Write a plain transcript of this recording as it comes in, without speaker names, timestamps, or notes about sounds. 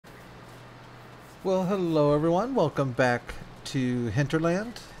Well, hello everyone. Welcome back to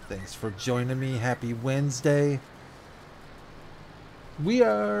Hinterland. Thanks for joining me. Happy Wednesday. We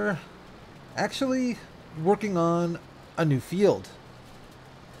are actually working on a new field.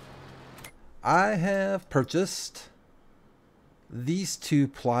 I have purchased these two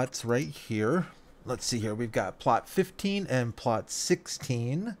plots right here. Let's see here. We've got plot 15 and plot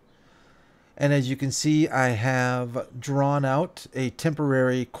 16. And as you can see, I have drawn out a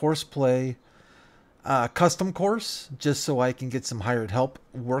temporary courseplay custom course just so I can get some hired help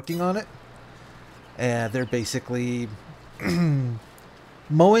working on it. And they're basically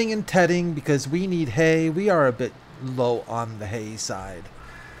mowing and tedding because we need hay. We are a bit low on the hay side.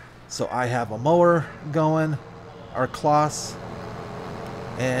 So I have a mower going, our cloths,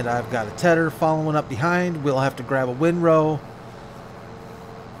 and I've got a tedder following up behind. We'll have to grab a windrower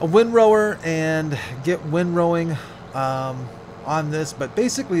and get windrowing on this, but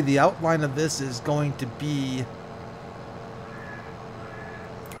basically the outline of this is going to be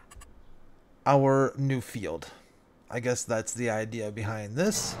our new field. I guess that's the idea behind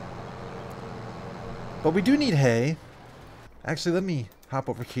this. But we do need hay. Actually, let me hop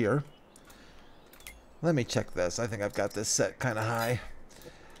over here. Let me check this. I think I've got this set kind of high.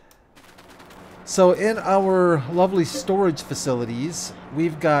 So in our lovely storage facilities,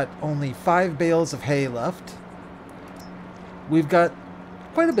 we've got only 5 bales of hay left. We've got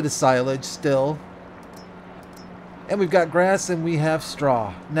quite a bit of silage still. And we've got grass and we have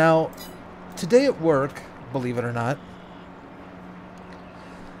straw. Now, today at work, believe it or not,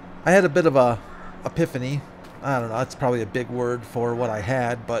 I had a bit of a epiphany. I don't know, that's probably a big word for what I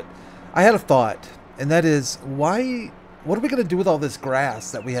had, but I had a thought. And that is, what are we going to do with all this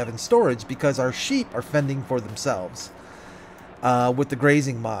grass that we have in storage? Because our sheep are fending for themselves with the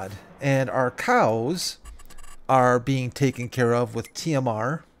grazing mod. And our cows are being taken care of with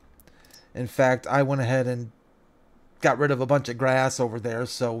TMR. In fact, I went ahead and got rid of a bunch of grass over there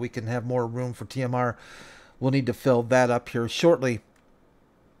so we can have more room for TMR. We'll need to fill that up here shortly.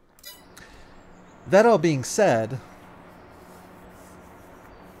 That all being said,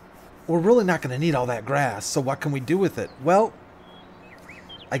 we're really not going to need all that grass, so what can we do with it? Well,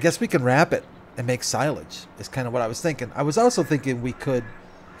 I guess we can wrap it and make silage, is kind of what I was thinking. I was also thinking we could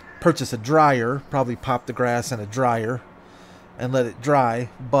purchase a dryer, probably pop the grass in a dryer and let it dry,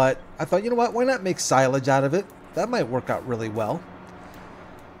 but I thought, you know what, why not make silage out of it? That might work out really well.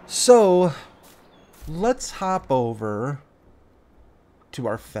 So let's hop over to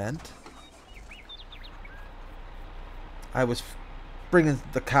our Fent. I was bringing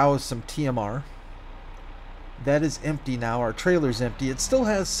the cows some TMR. That is empty now. Our trailer's empty. It still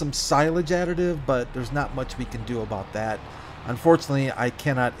has some silage additive, but there's not much we can do about that. Unfortunately, I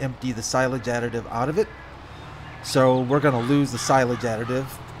cannot empty the silage additive out of it. So we're going to lose the silage additive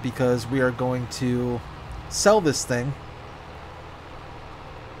because we are going to sell this thing.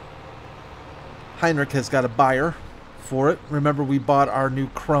 Heinrich has got a buyer for it. Remember, we bought our new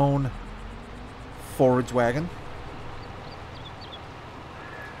Krone forage wagon.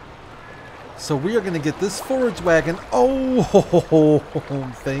 So we are going to get this forage wagon. Oh,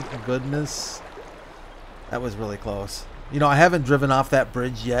 thank goodness. That was really close. You know, I haven't driven off that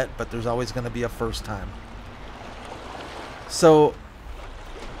bridge yet, but there's always going to be a first time. So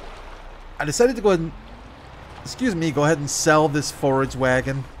I decided to go ahead and, go ahead and sell this forage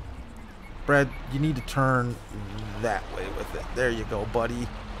wagon. Brad, you need to turn that way with it. There you go, buddy.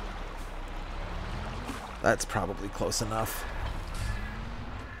 That's probably close enough.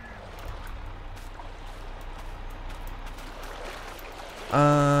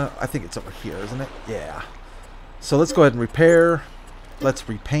 I think it's over here, isn't it? Yeah. So let's go ahead and repair. Let's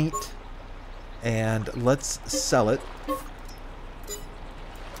repaint. And let's sell it.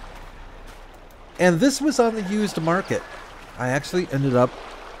 And this was on the used market. I actually ended up...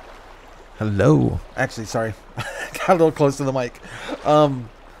 Hello. Actually, sorry. Got a little close to the mic.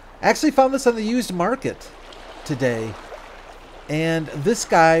 Actually found this on the used market today. And this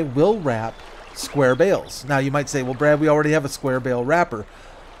guy will wrap square bales. Now you might say, well, Brad, we already have a square bale wrapper.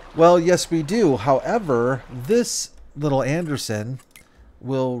 Well, yes, we do. However, this little Anderson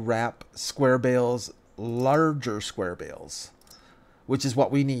will wrap square bales, larger square bales, which is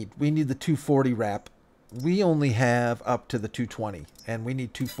what we need. We need the 240 wrap. We only have up to the 220, and we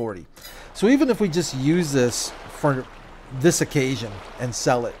need 240. So even if we just use this for this occasion and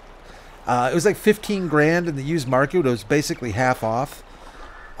sell it, it was like 15 grand in the used market. It was basically half off.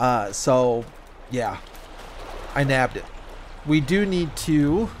 So yeah, I nabbed it. We do need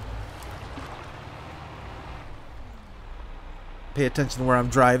to pay attention to where I'm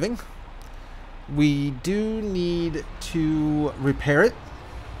driving. We do need to repair it.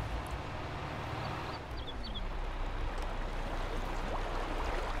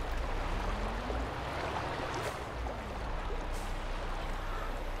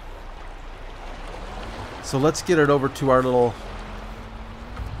 So let's get it over to our little...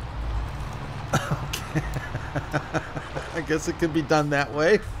 Okay. I guess it can be done that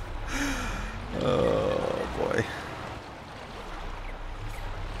way. Oh, boy.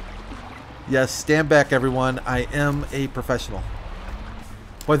 Yes, stand back, everyone. I am a professional.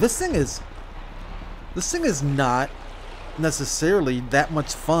 Boy, this thing is not necessarily that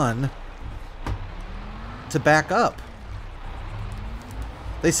much fun to back up.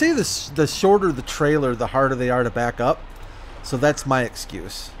 They say the shorter the trailer, the harder they are to back up. So that's my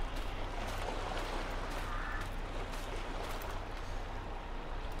excuse.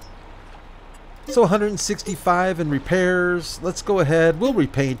 So 165 in repairs. Let's go ahead. We'll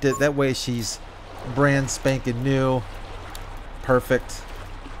repaint it. That way she's brand spanking new. Perfect.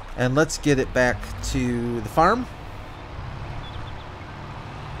 And let's get it back to the farm.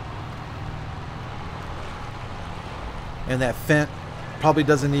 And that Fent probably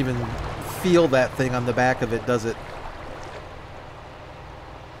doesn't even feel that thing on the back of it, does it?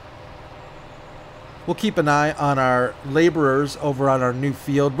 We'll keep an eye on our laborers over on our new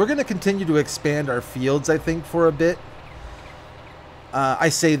field. We're going to continue to expand our fields, I think, for a bit. I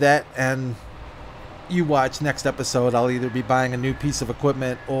say that, and you watch next episode. I'll either be buying a new piece of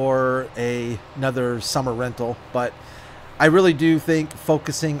equipment or another summer rental. But I really do think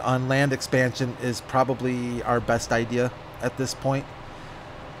focusing on land expansion is probably our best idea at this point.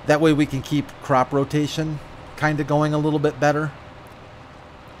 That way we can keep crop rotation kind of going a little bit better.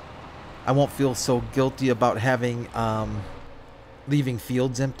 I won't feel so guilty about having leaving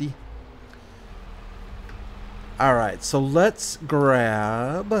fields empty. All right, so let's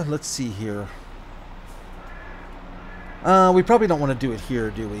grab, let's see here. We probably don't want to do it here,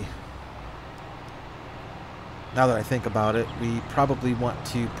 do we? Now that I think about it, we probably want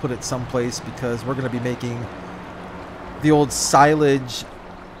to put it someplace because we're going to be making the old silage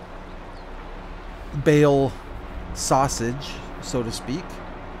bale sausage, so to speak.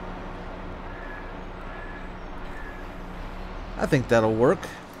 I think that'll work.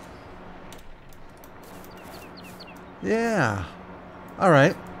 Yeah. All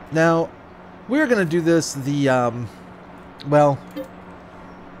right. Now, we're going to do this well,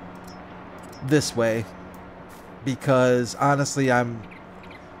 this way. Because, honestly, I'm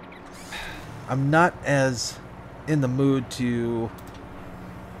not as in the mood to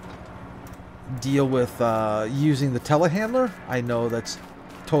deal with using the telehandler. I know that's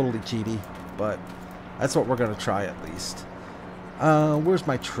totally cheaty, but that's what we're going to try at least. Where's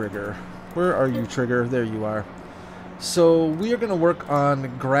my trigger? Where are you, trigger? There you are. So we are going to work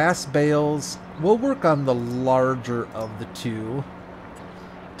on grass bales. We'll work on the larger of the two.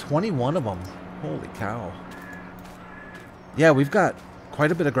 21 of them. Holy cow. Yeah, we've got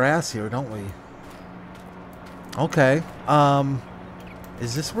quite a bit of grass here, don't we? Okay.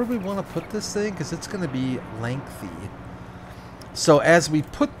 Is this where we want to put this thing? Because it's going to be lengthy. So as we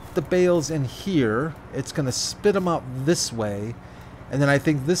put the bales in here, it's going to spit them out this way. And then I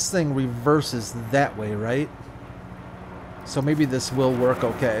think this thing reverses that way, right? So maybe this will work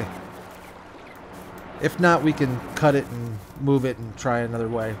okay. If not, we can cut it and move it and try another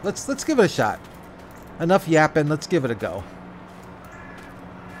way. Let's give it a shot. Enough yapping, let's give it a go.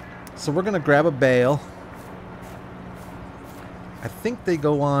 So we're going to grab a bale. I think they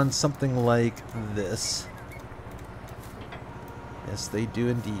go on something like this. Yes, they do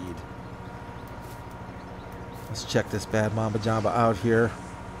indeed. Let's check this bad Mamba Jamba out here.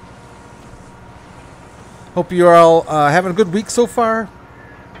 Hope you're all having a good week so far.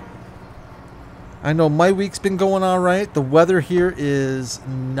 I know my week's been going all right. The weather here is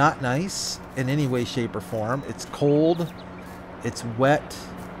not nice in any way, shape, or form. It's cold. It's wet.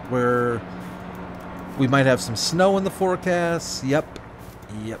 We might have some snow in the forecast. Yep,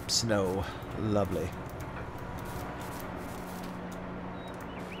 snow. Lovely.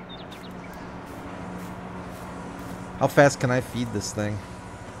 How fast can I feed this thing?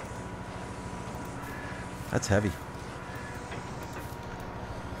 That's heavy.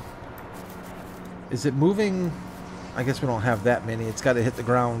 Is it moving? I guess we don't have that many. It's got to hit the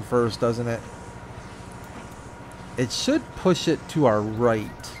ground first, doesn't it? It should push it to our right.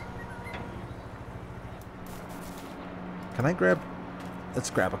 Can I grab? Let's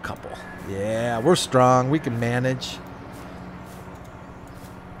grab a couple. Yeah, we're strong. We can manage.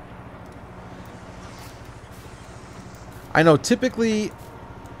 I know typically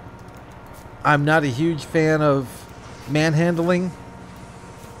I'm not a huge fan of manhandling.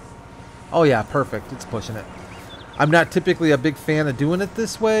 Oh yeah, perfect. It's pushing it. I'm not typically a big fan of doing it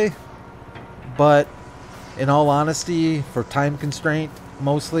this way, but in all honesty, for time constraint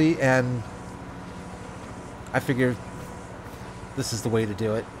mostly, and I figured this is the way to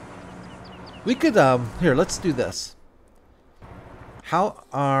do it. We could, here, let's do this. Oh,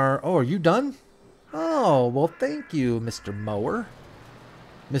 are you done? Oh, well, thank you, Mr. Mower.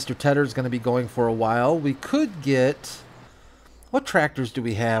 Mr. Tedder's going to be going for a while. We could get... What tractors do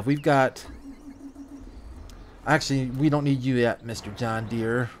we have? We've got... Actually, we don't need you yet, Mr. John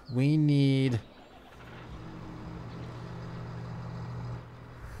Deere. We need...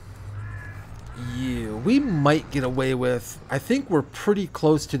 you. We might get away with... I think we're pretty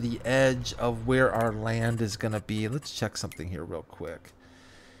close to the edge of where our land is going to be. Let's check something here real quick.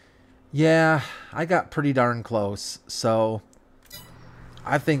 Yeah, I got pretty darn close. So,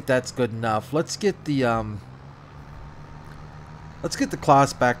 I think that's good enough. Let's get the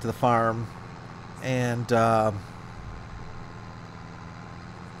Klaus back to the farm. And,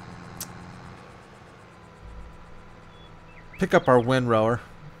 pick up our windrower.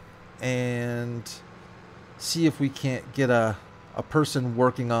 And see if we can't get a person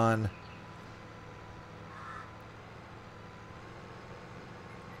working on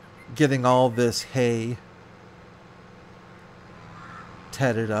getting all this hay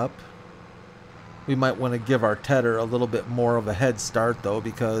tedded up. We might want to give our tedder a little bit more of a head start though,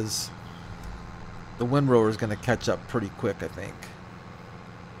 because the windrower is going to catch up pretty quick, I think.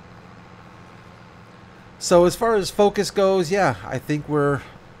 So as far as focus goes, yeah, I think we're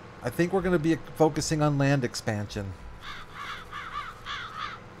going to be focusing on land expansion.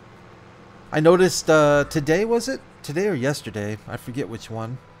 I noticed today, was it? Today or yesterday? I forget which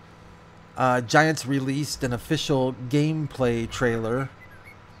one. Giants released an official gameplay trailer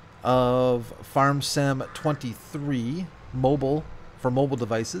of Farm Sim 23 mobile for mobile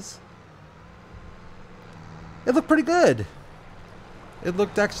devices. It looked pretty good. It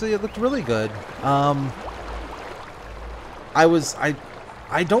looked really good.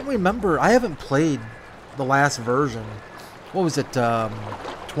 I don't remember. I haven't played the last version. What was it,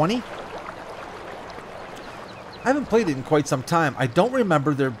 20? I haven't played it in quite some time. I don't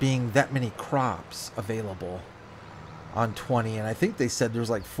remember there being that many crops available on 20. And I think they said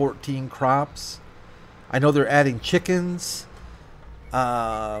there's like 14 crops. I know they're adding chickens.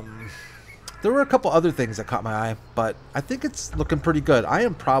 There were a couple other things that caught my eye. But I think it's looking pretty good. I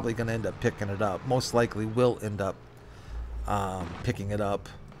am probably going to end up picking it up. Most likely will end up picking it up,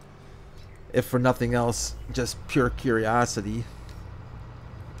 if for nothing else, just pure curiosity.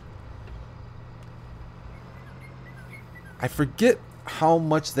 I forget how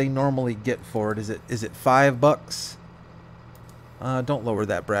much they normally get for it. Is it $5? Don't lower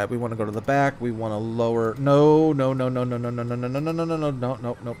that, Brad. We want to go to the back. We want to lower. No. Nope.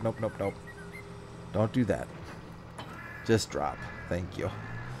 Don't do that. Just drop. Thank you.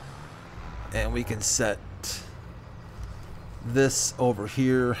 And we can set this over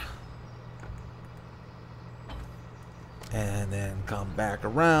here. And then come back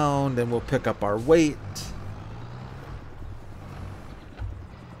around and we'll pick up our weight.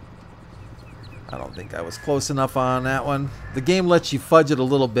 I don't think I was close enough on that one. The game lets you fudge it a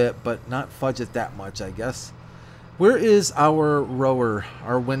little bit, but not fudge it that much, I guess. Where is our rower,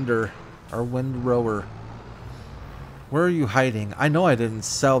 our windrower? Where are you hiding? I know I didn't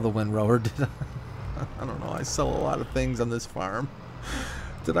sell the windrower, did I? I don't know. I sell a lot of things on this farm.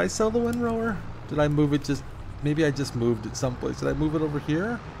 Did I sell the windrower? Did I move it just... Maybe I just moved it someplace. Did I move it over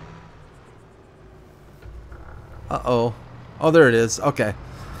here? Uh-oh. Oh, there it is. Okay.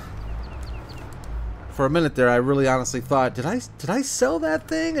 For a minute there, I really honestly thought, did I sell that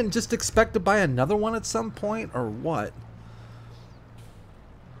thing and just expect to buy another one at some point, or what?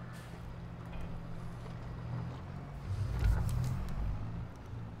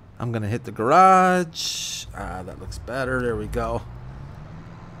 I'm going to hit the garage. Ah, that looks better. There we go.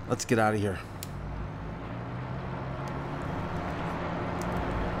 Let's get out of here.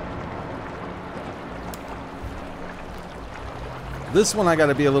 This one I got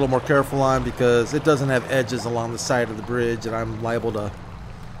to be a little more careful on because it doesn't have edges along the side of the bridge, and I'm liable to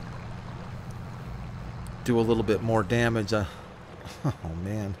do a little bit more damage. Oh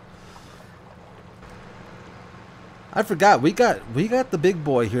man. I forgot we got the big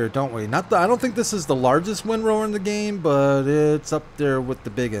boy here, don't we? I don't think this is the largest windrower in the game, but it's up there with the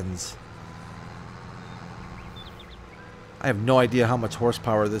big uns. I have no idea how much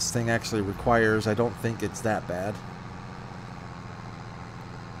horsepower this thing actually requires. I don't think it's that bad.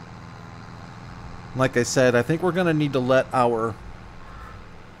 Like I said, I think we're gonna need to let our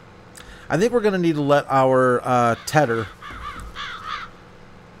tedder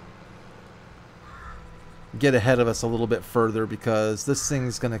get ahead of us a little bit further, because this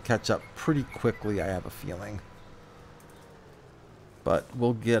thing's gonna catch up pretty quickly, I have a feeling. But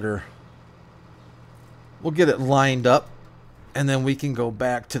we'll get her. We'll get it lined up, and then we can go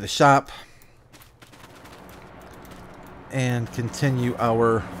back to the shop and continue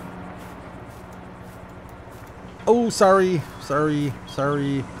our... Oh, sorry. Sorry.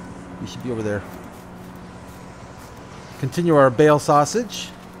 Sorry. You should be over there. Continue our bale sausage.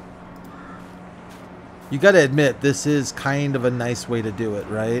 You got to admit, this is kind of a nice way to do it,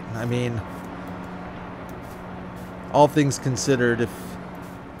 right? I mean, all things considered, if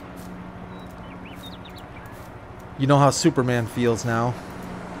you know how Superman feels now,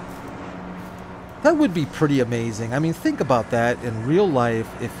 that would be pretty amazing. I mean, think about that in real life.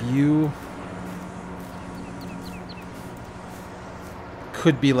 If you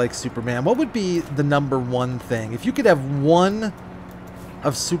could be like Superman, what would be the #1 thing? If you could have one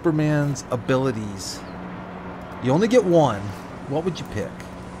of Superman's abilities, you only get one, what would you pick?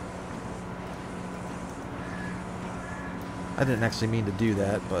 I didn't actually mean to do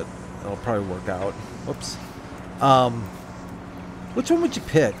that, but it'll probably work out. Whoops. Which one would you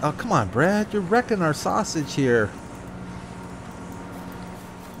pick? Oh, come on, Brad. You're wrecking our sausage here.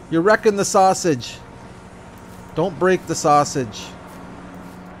 You're wrecking the sausage. Don't break the sausage.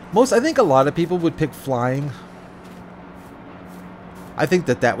 I think a lot of people would pick flying. I think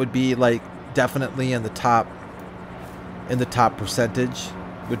that would be like definitely in the top percentage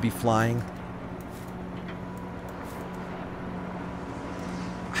would be flying.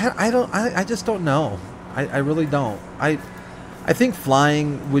 I just don't know. I really don't. I think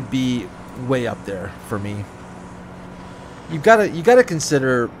flying would be way up there for me. You gotta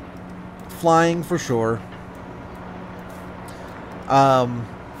consider flying for sure.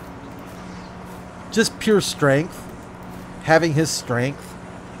 Just pure strength, having his strength.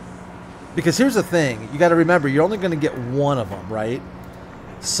 Because here's the thing, you got to remember, you're only going to get one of them, right?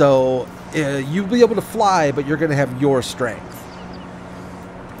 So you'll be able to fly, but you're going to have your strength.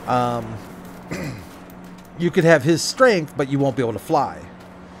 You could have his strength, but you won't be able to fly.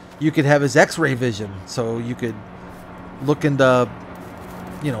 You could have his X-ray vision, so you could look into,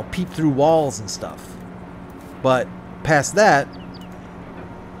 you know, peep through walls and stuff. But past that,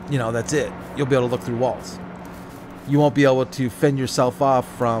 you know, that's it. You'll be able to look through walls. You won't be able to fend yourself off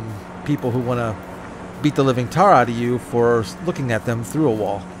from people who want to beat the living tar out of you for looking at them through a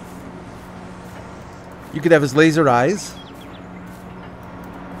wall. You could have his laser eyes.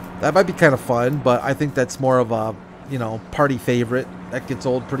 That might be kind of fun, but I think that's more of a, you know, party favorite. That gets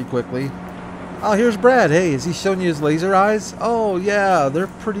old pretty quickly. Oh, here's Brad. Hey, is he showing you his laser eyes? Oh, yeah, they're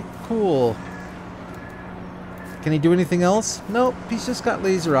pretty cool. Can he do anything else? Nope, he's just got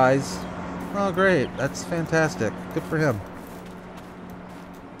laser eyes. Oh, great. That's fantastic. Good for him.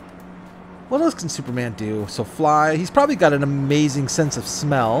 What else can Superman do? So fly. He's probably got an amazing sense of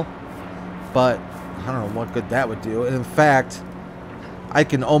smell, but I don't know what good that would do. And in fact, I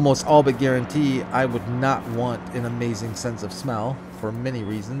can almost all but guarantee I would not want an amazing sense of smell for many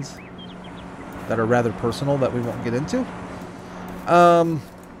reasons that are rather personal that we won't get into.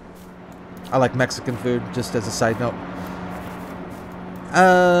 I like Mexican food, just as a side note.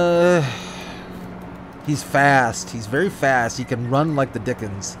 He's fast. He's very fast. He can run like the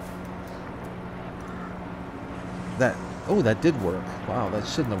Dickens. Oh, that did work. Wow, that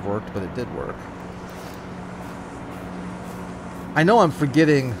shouldn't have worked, but it did work. I know I'm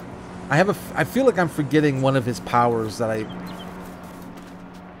forgetting. I feel like I'm forgetting one of his powers that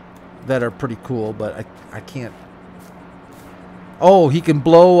are pretty cool, but I can't. Oh, he can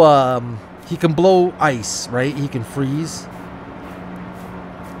blow ice, right? He can freeze.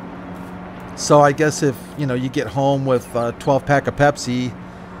 So I guess if, you know, you get home with a 12-pack of Pepsi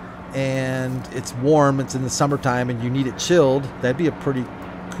and it's warm, it's in the summertime, and you need it chilled, that'd be a pretty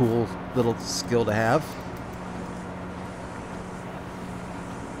cool little skill to have.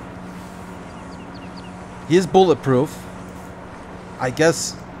 He is bulletproof. I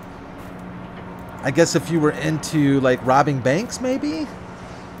guess if you were into like robbing banks, maybe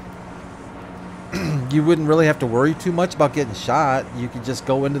you wouldn't really have to worry too much about getting shot. You could just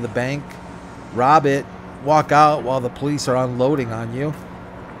go into the bank, rob it, walk out while the police are unloading on you.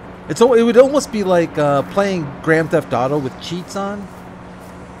 It would almost be like playing Grand Theft Auto with cheats on.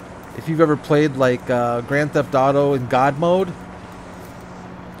 If you've ever played like Grand Theft Auto in God mode,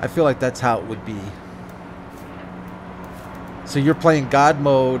 I feel like that's how it would be. So you're playing God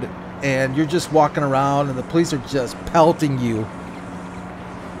mode and you're just walking around and the police are just pelting you.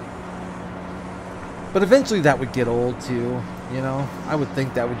 But eventually that would get old too, you know? I would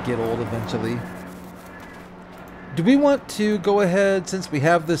think that would get old eventually. Do we want to go ahead, since we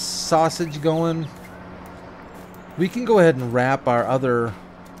have this sausage going, we can go ahead and wrap our other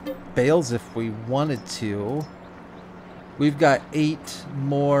bales if we wanted to. We've got 8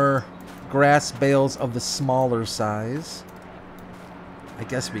 more grass bales of the smaller size. I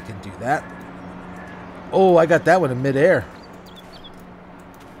guess we can do that. Oh, I got that one in midair.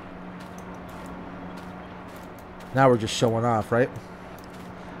 Now we're just showing off, right?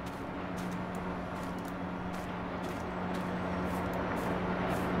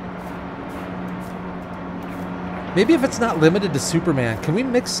 Maybe if it's not limited to Superman, can we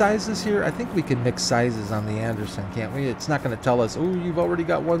mix sizes here? I think we can mix sizes on the Anderson, can't we? It's not going to tell us, oh, you've already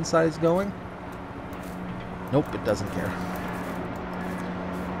got one size going. Nope, it doesn't care.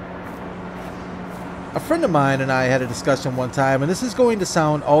 A friend of mine and I had a discussion one time, and this is going to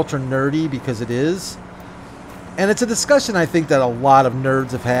sound ultra nerdy because it is. And it's a discussion I think that a lot of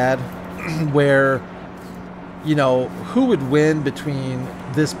nerds have had where, you know, who would win between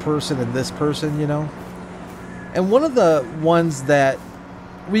this person and this person, you know? And one of the ones that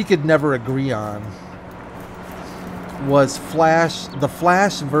we could never agree on was the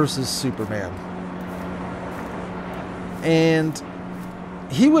Flash versus Superman. And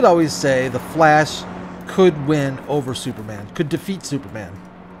he would always say the Flash could win over Superman, could defeat Superman.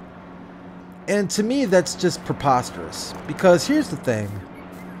 And to me, that's just preposterous. Because here's the thing.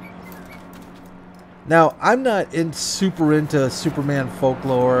 Now, I'm not super into Superman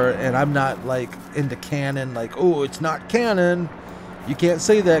folklore, and I'm not, like, into canon, like, oh, it's not canon. You can't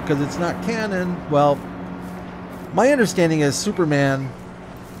say that because it's not canon. Well, my understanding is Superman,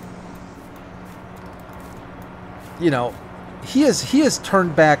 you know, he has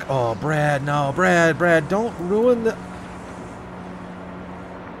turned back. Oh, Brad, no, Brad, don't ruin the...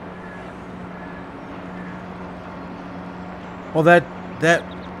 Well,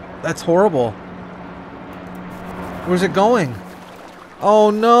 that's horrible. Where's it going?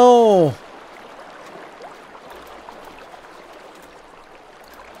 Oh, no.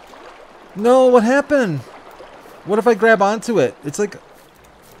 No, what happened? What if I grab onto it? It's like...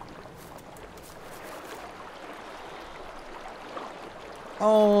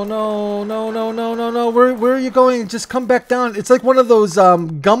 Oh, no, no, no, no, no, no. Where are you going? Just come back down. It's like one of those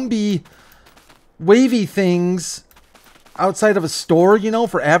Gumby wavy things outside of a store, you know,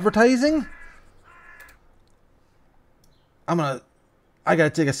 for advertising. I gotta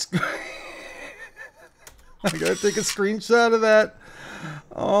take a screenshot of that.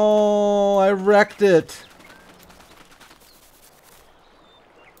 Oh, I wrecked it.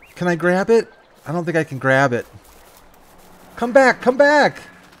 Can I grab it? I don't think I can grab it. Come back, come back.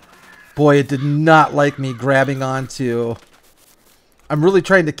 Boy, it did not like me grabbing onto. I'm really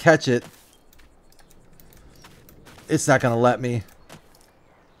trying to catch it. It's not gonna let me.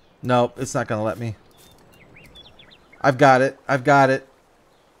 Nope, it's not gonna let me. I've got it. I've got it.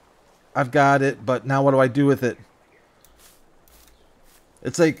 I've got it. But now what do I do with it?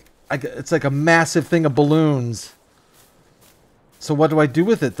 It's like a massive thing of balloons. So what do I do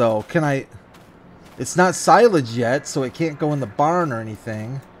with it though? Can I? It's not silage yet, so it can't go in the barn or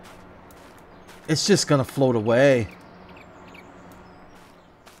anything. It's just gonna float away.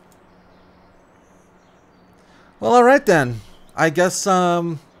 Well, all right then. I guess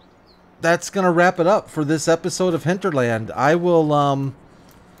that's gonna wrap it up for this episode of Hinterland. I will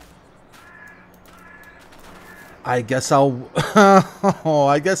I guess I'll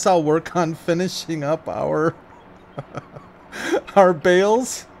work on finishing up our our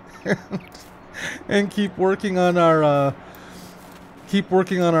bales and keep working on our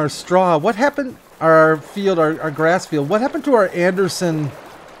straw. What happened? Our field, our grass field. What happened to our Anderson?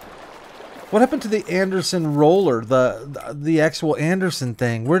 What happened to the Anderson roller? The actual Anderson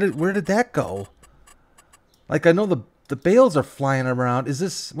thing. Where did that go? Like, I know the bales are flying around.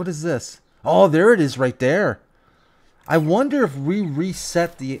 What is this? Oh, there it is right there. I wonder if we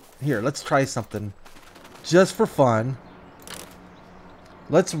reset the... Here, let's try something. Just for fun.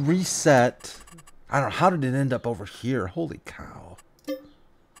 Let's reset... I don't know, how did it end up over here? Holy cow.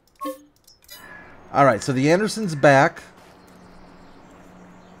 Alright, so the Anderson's back.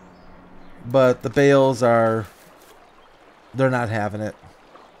 But the bales are... They're not having it.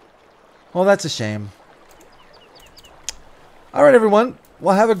 Well, that's a shame. Alright, everyone.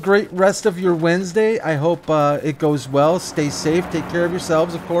 Well, have a great rest of your Wednesday. I hope it goes well. Stay safe. Take care of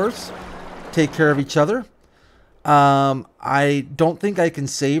yourselves, of course. Take care of each other. I don't think I can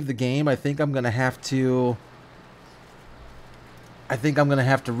save the game. I think I'm going to have to...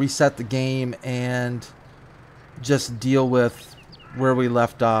 reset the game and just deal with where we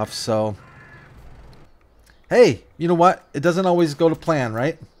left off. So, hey, you know what? It doesn't always go to plan,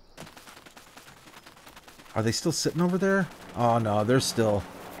 right? Are they still sitting over there? Oh, no, they're still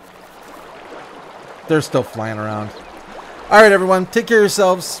flying around. All right, everyone, take care of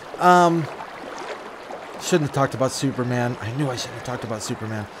yourselves. Shouldn't have talked about Superman. I knew I shouldn't have talked about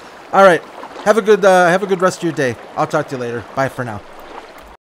Superman. All right, have a good rest of your day. I'll talk to you later. Bye for now.